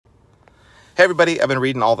Hey everybody, I've been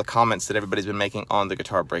reading all the comments that everybody's been making on the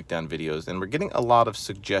guitar breakdown videos, and we're getting a lot of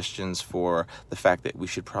suggestions for the fact that we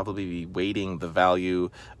should probably be weighting the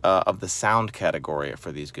value of the sound category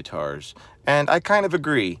for these guitars. And I kind of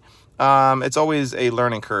agree. It's always a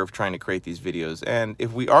learning curve trying to create these videos, and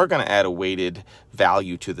if we are going to add a weighted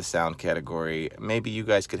value to the sound category, maybe you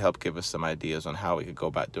guys could help give us some ideas on how we could go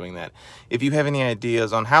about doing that. If you have any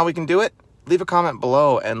ideas on how we can do it, leave a comment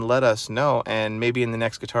below and let us know, and maybe in the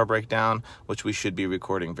next guitar breakdown, which we should be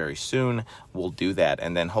recording very soon, we'll do that,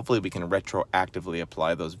 and then hopefully we can retroactively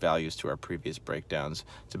apply those values to our previous breakdowns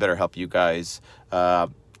to better help you guys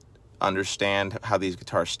understand how these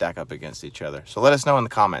guitars stack up against each other. So let us know in the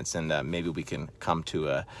comments, and maybe we can come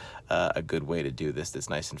to a good way to do this that's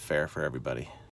nice and fair for everybody.